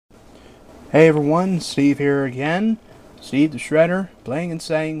Hey everyone, Steve here again. Steve the Shredder, playing and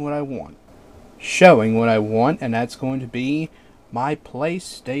saying what I want. Showing what I want, and that's going to be my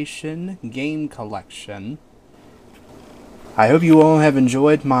PlayStation game collection. I hope you all have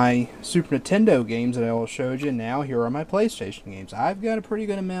enjoyed my Super Nintendo games that I all showed you. Now here are my PlayStation games. I've got a pretty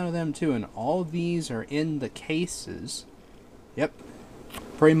good amount of them too, and all of these are in the cases. Yep.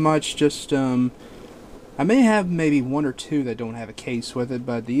 Pretty much just, I may have maybe one or two that don't have a case with it,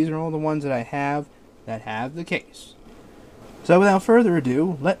 but these are all the ones that I have that have the case. So without further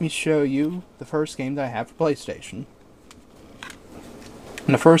ado, let me show you the first game that I have for PlayStation.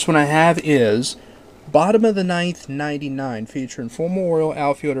 And the first one I have is Bottom of the Ninth 99, featuring former Oriole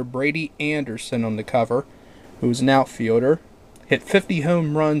outfielder Brady Anderson on the cover, who was an outfielder. Hit 50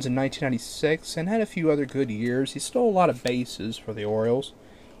 home runs in 1996 and had a few other good years. He stole a lot of bases for the Orioles.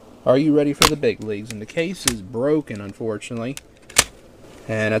 Are you ready for the big leagues? And the case is broken, unfortunately.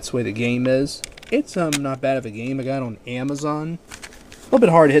 And that's the way the game is. It's not bad of a game. I got it on Amazon. A little bit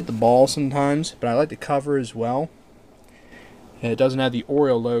hard to hit the ball sometimes, but I like the cover as well. And it doesn't have the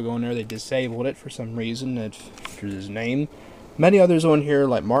Oriole logo on there. They disabled it for some reason. It features his name. Many others on here,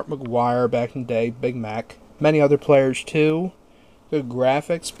 like Mark McGuire back in the day, Big Mac. Many other players too. Good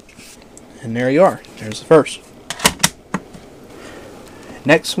graphics. And there you are. There's the first.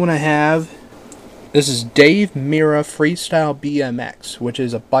 Next one I have, this is Dave Mirra Freestyle BMX, which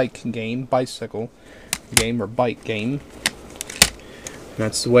is a bike game, bicycle game or bike game. And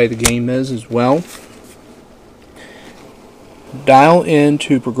that's the way the game is as well. Dial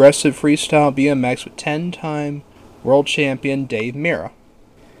into progressive freestyle BMX with 10-time world champion Dave Mirra.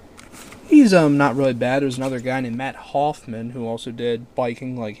 He's not really bad. There's another guy named Matt Hoffman who also did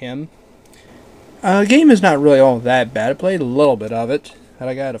biking like him. The game is not really all that bad. I played a little bit of it that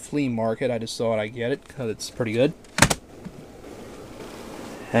I got at a flea market. I just thought I'd get it because it's pretty good.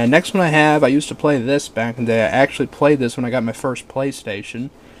 And next one I have, I used to play this back in the day. I actually played this when I got my first PlayStation,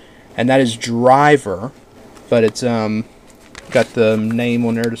 and that is Driver. But it's got the name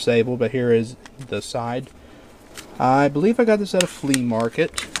on there disabled, but here is the side. I believe I got this at a flea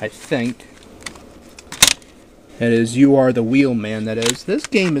market, I think. It is You Are the Wheelman, that is. This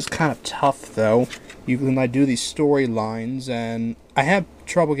game is kind of tough, though. You can do these storylines, and I have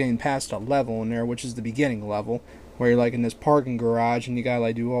trouble getting past a level in there, which is the beginning level, where you're like in this parking garage, and you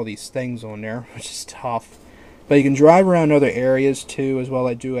gotta do all these things on there, which is tough. But you can drive around other areas, too, as well.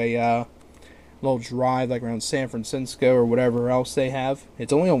 I do a little drive, like around San Francisco or whatever else they have.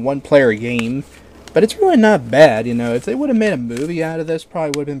 It's only a one-player game, but it's really not bad, you know. If they would have made a movie out of this,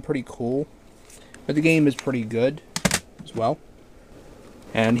 probably would have been pretty cool. But the game is pretty good as well.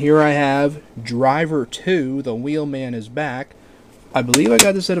 And here I have Driver 2, The Wheelman is Back. I believe I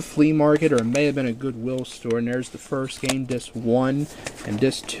got this at a flea market, or it may have been a Goodwill store. And there's the first game, Disc 1, and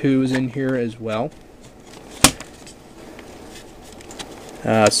Disc 2 is in here as well.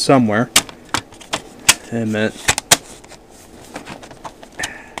 Somewhere. A minute.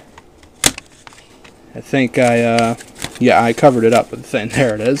 I think yeah, I covered it up with the thing.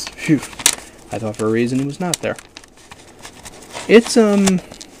 There it is. Phew. I thought for a reason it was not there. It's,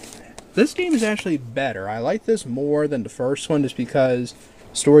 this game is actually better. I like this more than the first one just because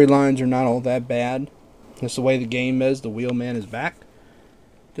storylines are not all that bad. That's the way the game is. The Wheelman is Back.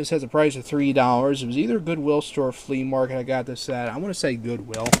 This has a price of $3. It was either Goodwill store or flea market I got this at. I want to say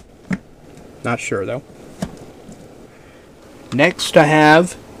Goodwill. Not sure, though. Next, I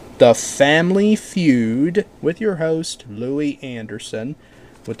have The Family Feud with your host, Louis Anderson,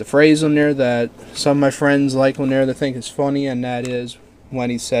 with the phrase on there that some of my friends like on there that think is funny, and that is when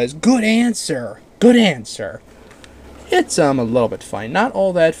he says, "Good answer! Good answer!" It's a little bit funny. Not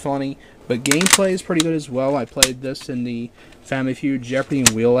all that funny, but gameplay is pretty good as well. I played this in the Family Feud Jeopardy and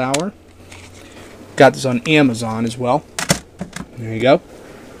Wheel Hour. Got this on Amazon as well. There you go.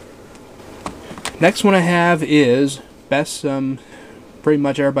 Next one I have is best, pretty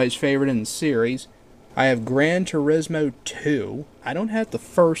much everybody's favorite in the series. I have Gran Turismo 2. I don't have the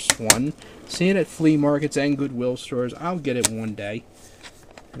first one. Seeing it at flea markets and Goodwill stores. I'll get it one day.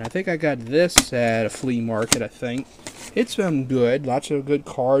 And I think I got this at a flea market, I think. It's good. Lots of good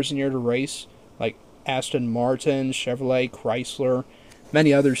cars in here to race. Like Aston Martin, Chevrolet, Chrysler.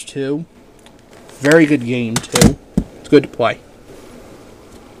 Many others too. Very good game too. It's good to play.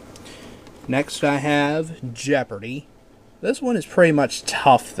 Next I have Jeopardy. This one is pretty much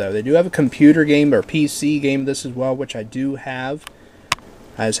tough, though. They do have a computer game or PC game of this as well, which I do have.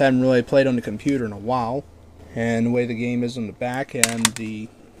 I just haven't really played on the computer in a while. And the way the game is on the back and the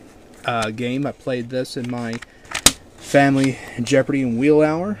game, I played this in my Family Jeopardy and Wheel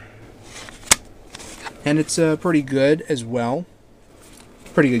Hour. And it's pretty good as well.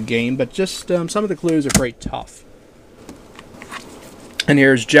 Pretty good game, but just some of the clues are pretty tough. And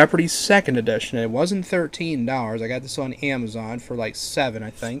here's Jeopardy's second edition. It wasn't $13. I got this on Amazon for like $7, I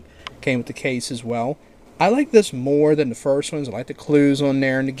think. Came with the case as well. I like this more than the first ones. I like the clues on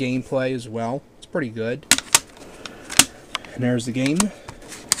there and the gameplay as well. It's pretty good. And there's the game.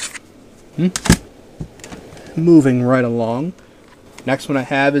 Moving right along. Next one I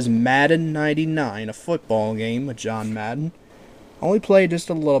have is Madden 99, a football game with John Madden. Only played just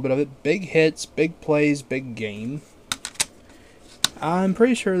a little bit of it. Big hits, big plays, big game. I'm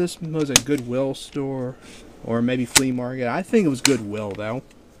pretty sure this was a Goodwill store or maybe flea market. I think it was Goodwill though.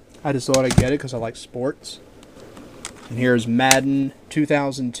 I just thought I'd get it because I like sports. And here's Madden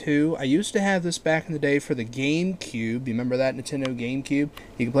 2002. I used to have this back in the day for the GameCube. You remember that Nintendo GameCube?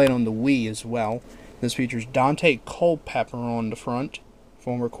 You can play it on the Wii as well. This features Dante Culpepper on the front.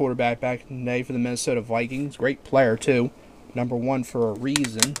 Former quarterback back in the day for the Minnesota Vikings. Great player too. #1 for a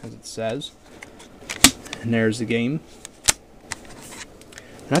reason, as it says. And there's the game.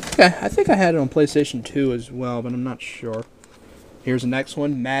 And I think I had it on PlayStation 2 as well, but I'm not sure. Here's the next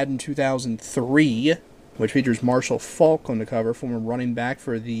one, Madden 2003, which features Marshall Faulk on the cover, former running back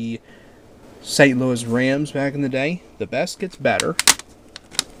for the St. Louis Rams back in the day. The best gets better.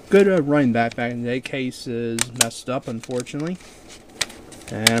 Good running back in the day. Case is messed up, unfortunately.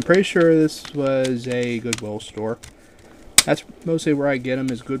 And I'm pretty sure this was a Goodwill store. That's mostly where I get them,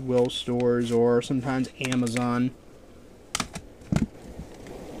 is Goodwill stores or sometimes Amazon.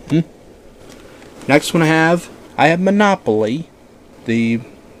 Next one I have Monopoly, the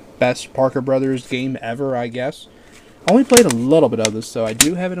best Parker Brothers game ever, I guess. I only played a little bit of this, so I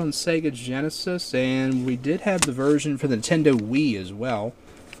do have it on Sega Genesis, and we did have the version for the Nintendo Wii as well.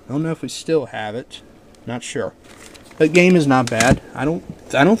 I don't know if we still have it. Not sure. The game is not bad. I don't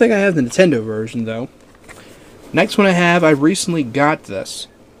think I have the Nintendo version though. Next one I recently got this.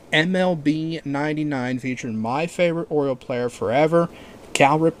 MLB 99 featuring my favorite Oriole player forever,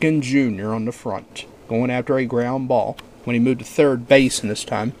 Cal Ripken Jr. on the front, going after a ground ball when he moved to third base in this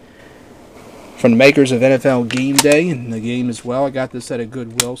time. From the makers of NFL Game Day and the game as well. I got this at a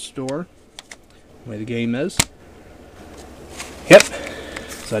Goodwill store. The way the game is. Yep.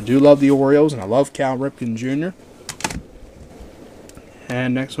 So I do love the Orioles and I love Cal Ripken Jr.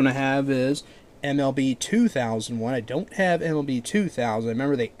 And next one I have is MLB 2001. I don't have MLB 2000. I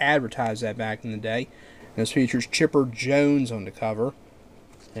remember they advertised that back in the day. And this features Chipper Jones on the cover.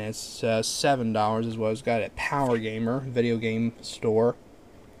 And it's $7 as well. It's got a Power Gamer video game store.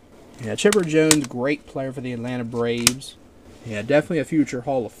 Yeah, Chipper Jones, great player for the Atlanta Braves. Yeah, definitely a future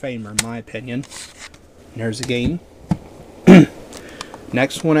Hall of Famer in my opinion. And there's the game.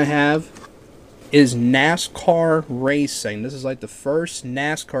 Next one I have is NASCAR Racing. This is like the first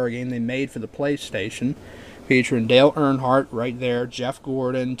NASCAR game they made for the PlayStation. Featuring Dale Earnhardt right there, Jeff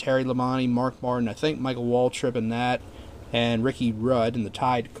Gordon, Terry Labonte, Mark Martin, I think Michael Waltrip in that, and Ricky Rudd in the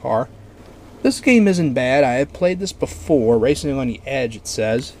Tide car. This game isn't bad. I have played this before, Racing on the Edge it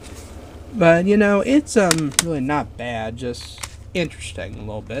says. But, you know, it's really not bad, just interesting a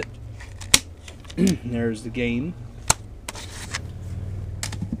little bit. There's the game.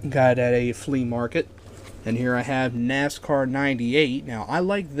 Got it at a flea market. And here I have NASCAR 98. Now, I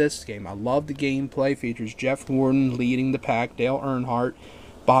like this game. I love the gameplay. Features Jeff Gordon leading the pack, Dale Earnhardt,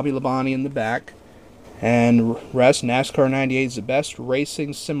 Bobby Labonte in the back. And rest, NASCAR 98 is the best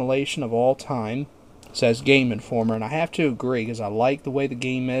racing simulation of all time, says Game Informer. And I have to agree, because I like the way the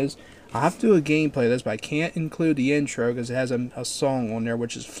game is. I have to do a gameplay of this, but I can't include the intro, because it has a song on there,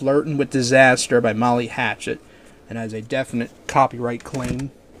 which is Flirtin' with Disaster by Molly Hatchet. And has a definite copyright claim.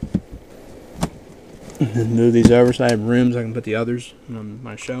 And then move these over so I have room so I can put the others on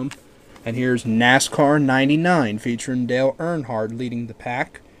my show. And here's NASCAR 99 featuring Dale Earnhardt leading the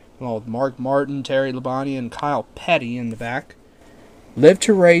pack, along with Mark Martin, Terry Labonte, and Kyle Petty in the back. Live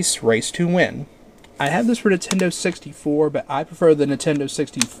to race, race to win. I have this for Nintendo 64, but I prefer the Nintendo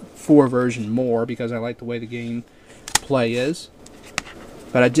 64 version more because I like the way the game play is.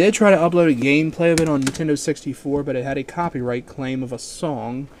 But I did try to upload a gameplay of it on Nintendo 64, but it had a copyright claim of a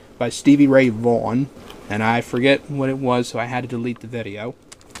song by Stevie Ray Vaughan, and I forget what it was, so I had to delete the video.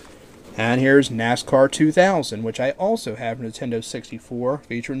 And here's NASCAR 2000, which I also have for Nintendo 64,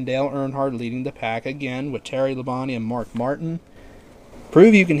 featuring Dale Earnhardt leading the pack again with Terry Labonte and Mark Martin.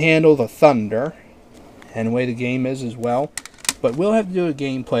 Prove you can handle the thunder, and the way the game is as well. But we'll have to do a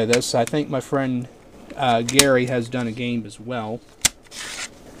gameplay of this. I think my friend Gary has done a game as well.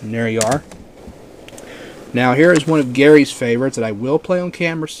 And there you are. Now here is one of Gary's favorites that I will play on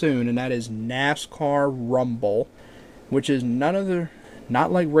camera soon, and that is NASCAR Rumble, which is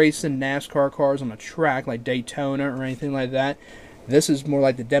not like racing NASCAR cars on a track like Daytona or anything like that. This is more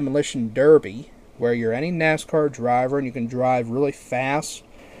like the Demolition Derby, where you're any NASCAR driver and you can drive really fast.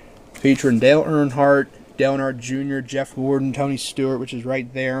 Featuring Dale Earnhardt, Dale Earnhardt Jr., Jeff Gordon, Tony Stewart, which is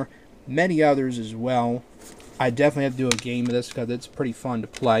right there. Many others as well. I definitely have to do a game of this because it's pretty fun to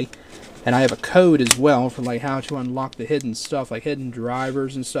play. And I have a code as well for like how to unlock the hidden stuff, like hidden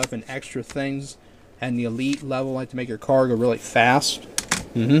drivers and stuff and extra things. And the elite level, like to make your car go really fast.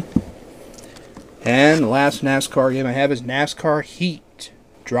 And the last NASCAR game I have is NASCAR Heat.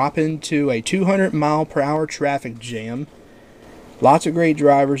 Drop into a 200-mile-per-hour traffic jam. Lots of great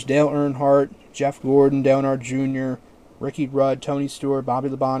drivers. Dale Earnhardt, Jeff Gordon, Dale Earnhardt Jr., Ricky Rudd, Tony Stewart, Bobby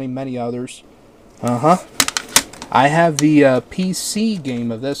Labonte, many others. I have the PC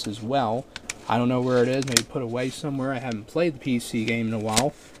game of this as well. I don't know where it is. Maybe put away somewhere. I haven't played the PC game in a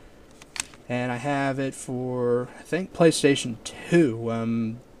while. And I have it for, I think, PlayStation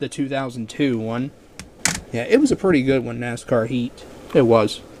 2. The 2002 one. Yeah, it was a pretty good one, NASCAR Heat. It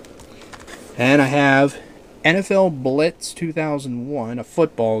was. And I have NFL Blitz 2001, a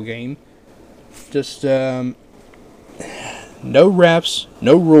football game. Just, no refs,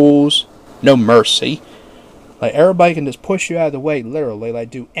 no rules, no mercy. Like, everybody can just push you out of the way, literally, like,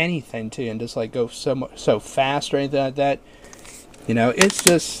 do anything to you and just, like, go so fast or anything like that. You know, it's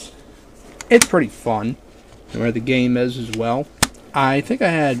just, it's pretty fun. Where the game is as well. I think I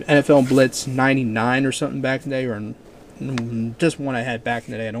had NFL Blitz 99 or something back in the day, or just one I had back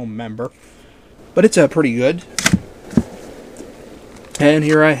in the day, I don't remember. But it's pretty good. And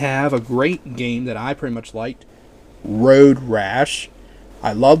here I have a great game that I pretty much liked, Road Rash.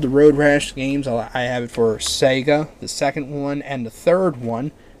 I love the Road Rash games. I have it for Sega, the second one, and the third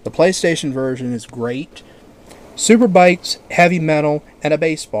one. The PlayStation version is great. Super bikes, heavy metal, and a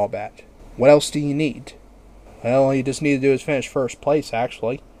baseball bat. What else do you need? Well, all you just need to do is finish first place,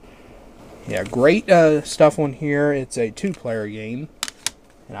 actually. Yeah, great stuff on here. It's a 2-player game.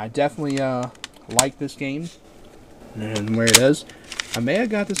 And I definitely like this game. And where it is. I may have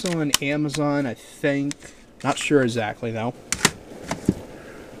got this on Amazon, I think. Not sure exactly, though.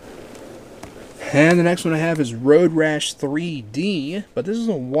 And the next one I have is Road Rash 3D, but this is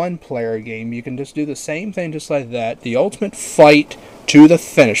a 1-player game. You can just do the same thing just like that. The ultimate fight to the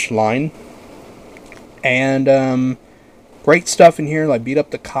finish line. And great stuff in here, like beat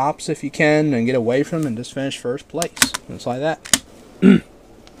up the cops if you can and get away from them and just finish first place. Just like that.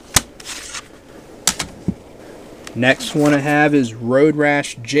 Next one I have is Road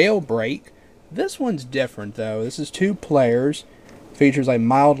Rash Jailbreak. This one's different though. This is 2 players. Features like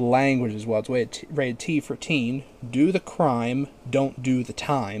mild language as well. It's rated T for teen. Do the crime, don't do the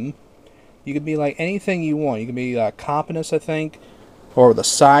time. You can be like anything you want. You can be cop in this, I think, or the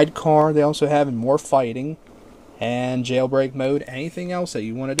sidecar. They also have in more fighting and jailbreak mode. Anything else that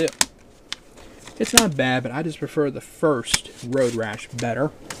you want to do. It's not bad, but I just prefer the first Road Rash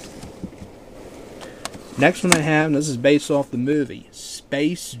better. Next one I have, and this is based off the movie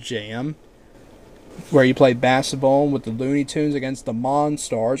Space Jam, where you play basketball with the Looney Tunes against the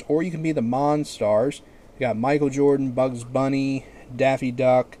Monstars, or you can be the Monstars. You got Michael Jordan, Bugs Bunny, Daffy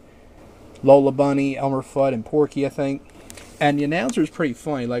Duck, Lola Bunny, Elmer Fudd, and Porky, I think. And the announcer is pretty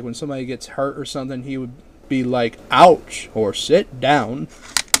funny. Like when somebody gets hurt or something, he would be like, "Ouch," or "Sit down."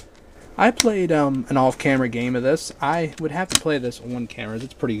 I played an off-camera game of this. I would have to play this on cameras.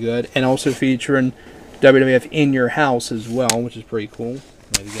 It's pretty good. And also featuring WWF in your house as well, which is pretty cool.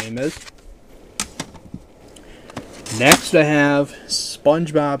 The way the game is. Next I have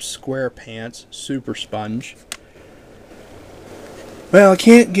SpongeBob SquarePants Super Sponge. Well, I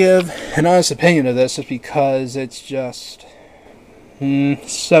can't give an honest opinion of this just because it's just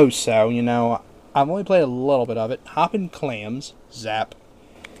so-so, you know. I've only played a little bit of it. Hoppin' Clams, Zap.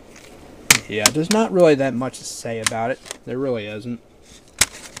 Yeah, there's not really that much to say about it. There really isn't.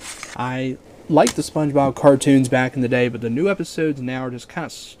 I liked the SpongeBob cartoons back in the day, but the new episodes now are just kind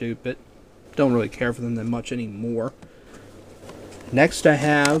of stupid. Don't really care for them that much anymore. Next I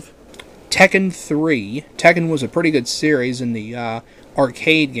have Tekken 3. Tekken was a pretty good series in the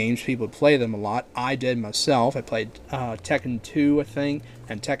arcade games. People would play them a lot. I did myself. I played Tekken 2, I think,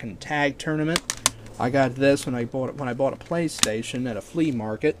 and Tekken Tag Tournament. I got this when I bought a PlayStation at a flea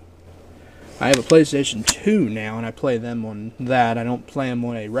market. I have a PlayStation 2 now, and I play them on that. I don't play them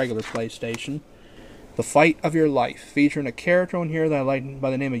on a regular PlayStation. The Fight of Your Life, featuring a character on here that I like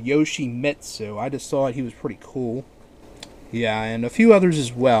by the name of Yoshimitsu. I just thought he was pretty cool. Yeah, and a few others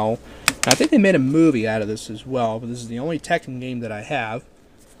as well. I think they made a movie out of this as well, but this is the only Tekken game that I have.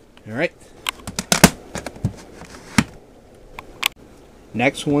 Alright.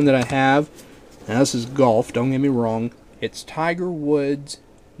 Next one that I have, now this is golf, don't get me wrong. It's Tiger Woods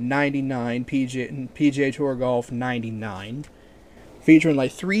 99, PGA Tour Golf 99. featuring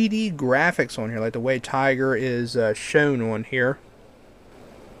like 3D graphics on here, like the way Tiger is shown on here.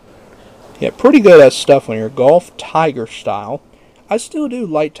 Yeah, pretty good stuff on here. Golf Tiger style. I still do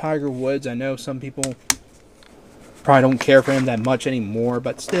like Tiger Woods. I know some people probably don't care for him that much anymore,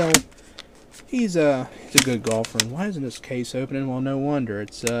 but still, he's a good golfer. And why isn't this case opening? Well, no wonder.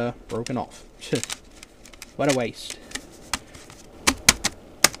 It's broken off. What a waste.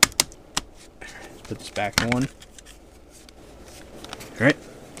 Let's put this back on. Alright.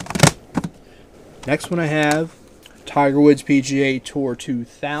 Next one I have, Tiger Woods PGA Tour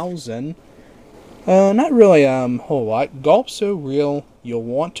 2000. Not really whole lot. Golf so real, you'll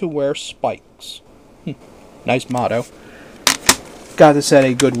want to wear spikes. Nice motto. Got this at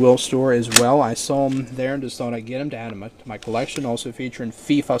a Goodwill store as well. I saw them there and just thought I'd get them to add them to my collection. Also featuring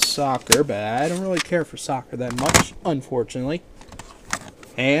FIFA Soccer, but I don't really care for soccer that much, unfortunately.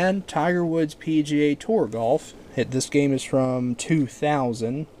 And Tiger Woods PGA Tour Golf. This game is from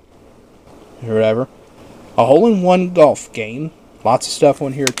 2000 or whatever. A hole-in-one golf game. Lots of stuff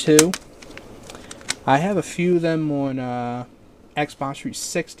on here too. I have a few of them on Xbox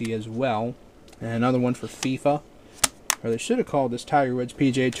 360 as well. And another one for FIFA. Or they should have called this Tiger Woods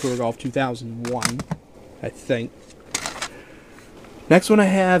PGA Tour Golf 2001, I think. Next one I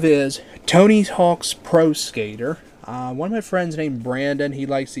have is Tony Hawk's Pro Skater. One of my friends named Brandon, he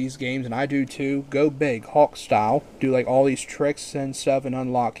likes these games, and I do too. Go big, Hawk style. Do like all these tricks and stuff and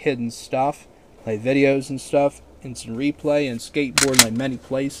unlock hidden stuff. Like videos and stuff. Instant replay and skateboard like many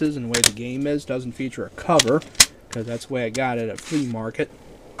places. And the way the game is, doesn't feature a cover. Because that's the way I got it at Flea Market.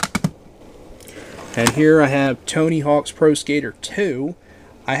 And here I have Tony Hawk's Pro Skater 2.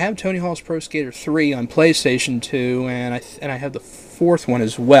 I have Tony Hawk's Pro Skater 3 on PlayStation 2, and I have the fourth one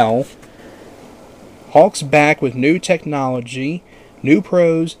as well. Hawk's back with new technology, new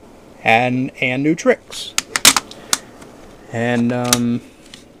pros, and new tricks. And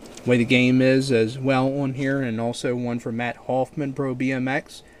way the game is as well on here, and also one for Matt Hoffman Pro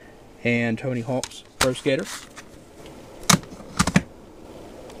BMX and Tony Hawk's Pro Skater.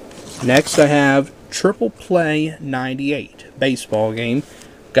 Next I have Triple Play 98 baseball game.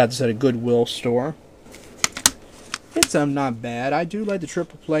 Got this at a Goodwill store. It's not bad. I do like the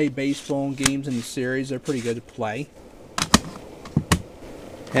Triple Play baseball games in the series. They're pretty good to play.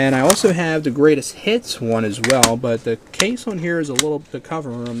 And I also have the Greatest Hits one as well, but the case on here is a little, the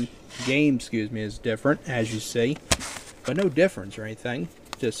cover on game, excuse me, is different, as you see. But no difference or anything.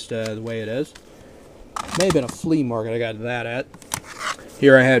 Just the way it is. May have been a flea market I got that at.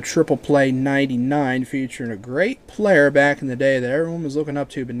 Here I had Triple Play 99 featuring a great player back in the day that everyone was looking up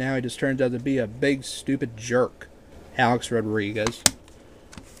to, but now he just turns out to be a big stupid jerk. Alex Rodriguez.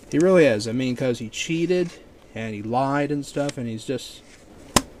 He really is. I mean, because he cheated and he lied and stuff, and he's just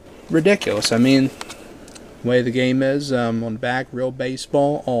ridiculous. I mean, the way the game is, on the back, real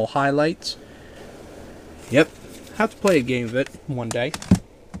baseball, all highlights. Yep. Have to play a game of it one day.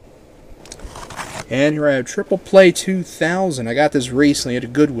 And here I have Triple Play 2000. I got this recently at a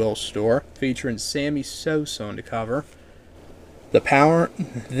Goodwill store, featuring Sammy Sosa on the cover.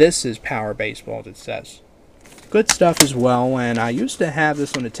 This is Power Baseball, it says. Good stuff as well, and I used to have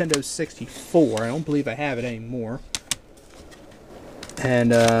this on Nintendo 64. I don't believe I have it anymore.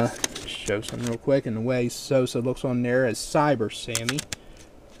 And, show something real quick, and the way Sosa looks on there as Cyber Sammy.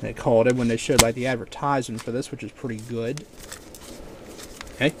 They called it when they showed, like, the advertisement for this, which is pretty good.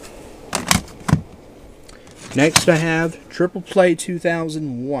 Okay. Next I have Triple Play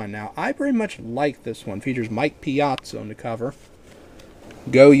 2001. Now, I pretty much like this one. Features Mike Piazza on the cover.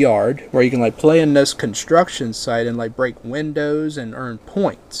 Go Yard, where you can like play in this construction site and like break windows and earn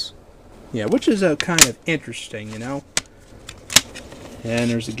points. Yeah, which is kind of interesting, you know. And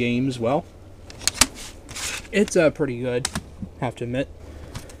there's a game as well. It's pretty good, have to admit.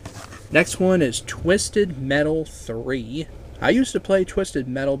 Next one is Twisted Metal 3. I used to play Twisted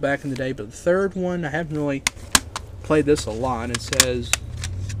Metal back in the day, but the third one, I haven't really played this a lot. It says,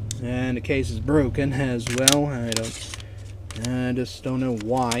 and the case is broken as well. I just don't know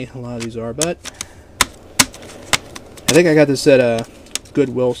why a lot of these are, but I think I got this at a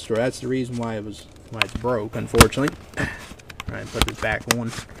Goodwill store. That's the reason why it's broke, unfortunately. Alright, put this back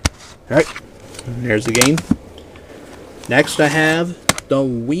on. Alright, there's the game. Next I have The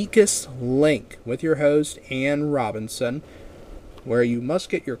Weakest Link with your host, Ann Robinson, where you must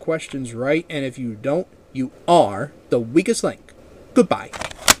get your questions right, and if you don't, you are the weakest link. Goodbye.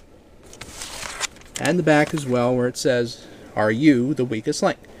 And the back as well, where it says, are you the weakest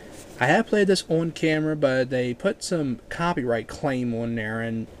link? I have played this on camera, but they put some copyright claim on there,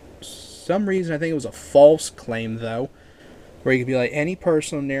 and for some reason I think it was a false claim, though, where you could be like any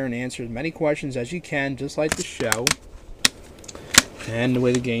person on there and answer as many questions as you can, just like the show. And the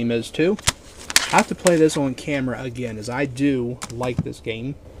way the game is too. I have to play this on camera again, as I do like this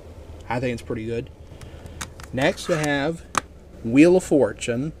game. I think it's pretty good. Next I have Wheel of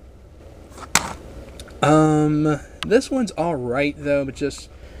Fortune. This one's alright though, but just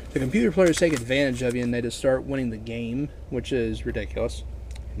the computer players take advantage of you and they just start winning the game, which is ridiculous.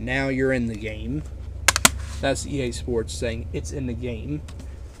 Now you're in the game. That's EA Sports saying it's in the game.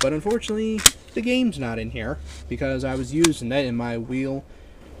 But unfortunately, the game's not in here because I was using it in my Wheel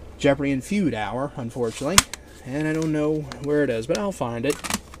Jeopardy and Feud hour, unfortunately. And I don't know where it is, but I'll find it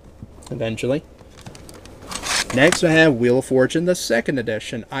eventually. Next, I have Wheel of Fortune, the 2nd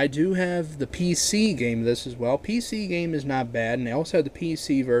edition. I do have the PC game of this as well. PC game is not bad, and I also have the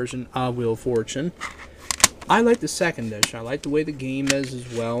PC version of Wheel of Fortune. I like the 2nd edition. I like the way the game is as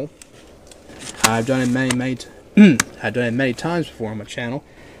well. I've done it I've done it many times before on my channel.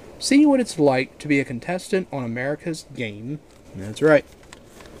 See what it's like to be a contestant on America's Game. That's right.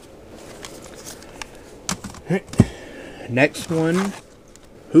 Next one,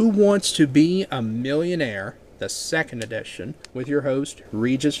 Who Wants to Be a Millionaire? The 2nd edition, with your host,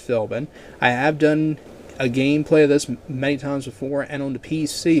 Regis Philbin. I have done a gameplay of this many times before, and on the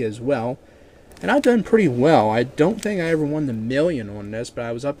PC as well. And I've done pretty well. I don't think I ever won the million on this, but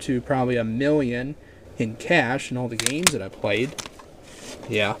I was up to probably $1 million in cash in all the games that I played.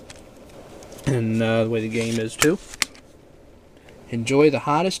 Yeah. And the way the game is, too. Enjoy the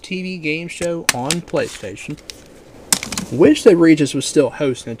hottest TV game show on PlayStation. Wish that Regis was still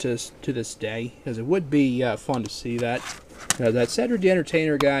hosting it to this day, because it would be fun to see that. That Cedric the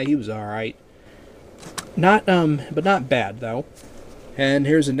Entertainer guy, he was alright. But not bad, though. And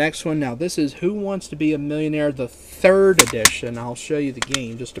here's the next one. Now, this is Who Wants to Be a Millionaire, the 3rd edition. I'll show you the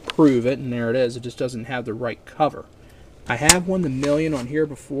game just to prove it, and there it is. It just doesn't have the right cover. I have won the million on here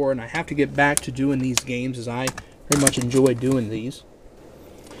before, and I have to get back to doing these games, as I very much enjoy doing these.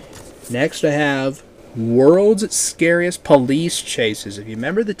 Next, I have World's Scariest Police Chases. If you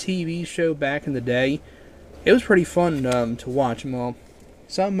remember the TV show back in the day, it was pretty fun to watch. Well,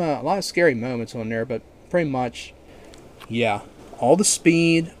 a lot of scary moments on there, but pretty much, yeah, all the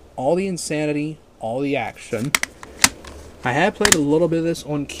speed, all the insanity, all the action. I have played a little bit of this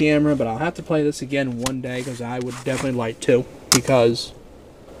on camera, but I'll have to play this again one day because I would definitely like to, because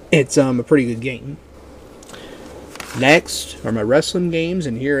it's a pretty good game. Next are my wrestling games,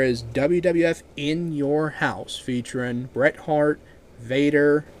 and here is WWF In Your House, featuring Bret Hart,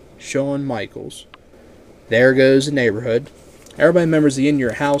 Vader, Shawn Michaels. There goes the neighborhood. Everybody remembers the In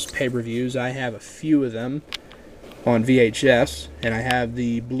Your House pay-per-views. I have a few of them on VHS, and I have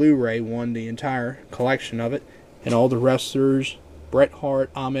the Blu-ray one, the entire collection of it, and all the wrestlers: Bret Hart,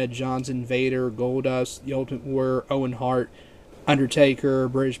 Ahmed Johnson, Vader, Goldust, The Ultimate Warrior, Owen Hart, Undertaker,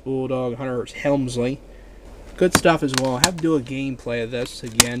 British Bulldog, Hunter Helmsley. Good stuff as well. I have to do a gameplay of this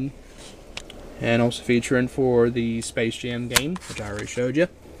again, and also featuring for the Space Jam game, which I already showed you.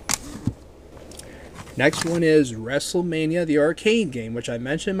 Next one is WrestleMania, the arcade game, which I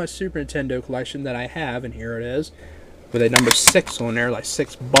mentioned in my Super Nintendo collection that I have, and here it is, with a number 6 on there, like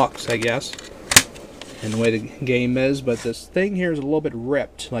 $6, I guess, and the way the game is. But this thing here is a little bit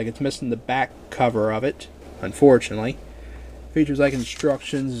ripped, like it's missing the back cover of it, unfortunately. Features like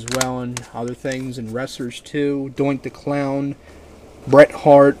instructions as well and other things, and wrestlers too: Doink the Clown, Bret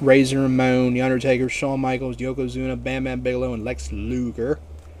Hart, Razor Ramon, The Undertaker, Shawn Michaels, Yokozuna, Bam Bam Bigelow, and Lex Luger.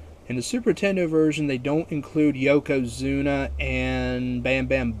 In the Super Nintendo version, they don't include Yokozuna and Bam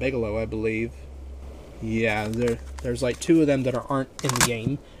Bam Bigelow, I believe. Yeah, there's like 2 of them that aren't in the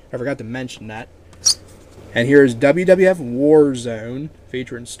game. I forgot to mention that. And here's WWF Warzone,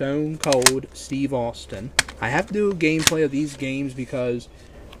 featuring Stone Cold Steve Austin. I have to do a gameplay of these games because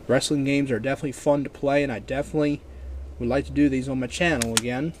wrestling games are definitely fun to play, and I definitely would like to do these on my channel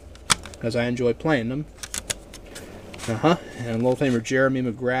again, because I enjoy playing them. And a little thing for Jeremy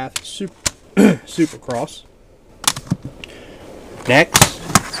McGrath, Supercross.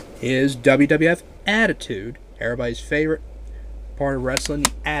 Next is WWF Attitude, everybody's favorite part of wrestling,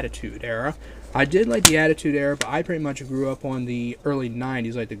 the Attitude Era. I did like the Attitude Era, but I pretty much grew up on the early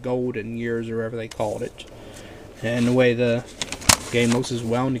 90s, like the golden years or whatever they called it. And the way the game looks as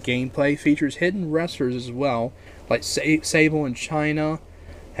well, and the gameplay features hidden wrestlers as well, like Sable and Chyna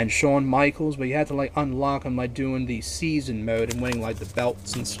and Shawn Michaels, but you have to like unlock them like doing the season mode and winning like the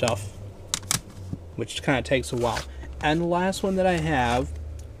belts and stuff, which kind of takes a while. And the last one that I have,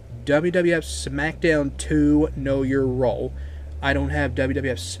 WWF SmackDown 2 Know Your Role. I don't have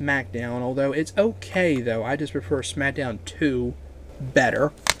WWF SmackDown, although it's okay though. I just prefer SmackDown 2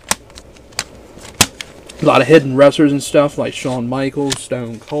 better. A lot of hidden wrestlers and stuff like Shawn Michaels,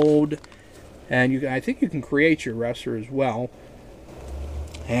 Stone Cold, and I think you can create your wrestler as well.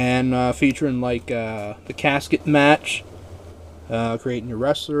 and featuring like the casket match, creating your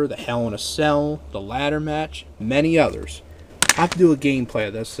wrestler, the Hell in a Cell, the ladder match, many others. I have to do a gameplay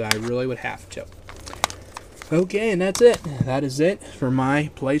of this, I really would have to. Okay, and that's it. That is it for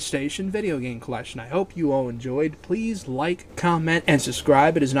my PlayStation video game collection. I hope you all enjoyed. Please like, comment, and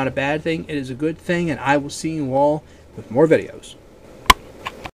subscribe. It is not a bad thing. It is a good thing, and I will see you all with more videos.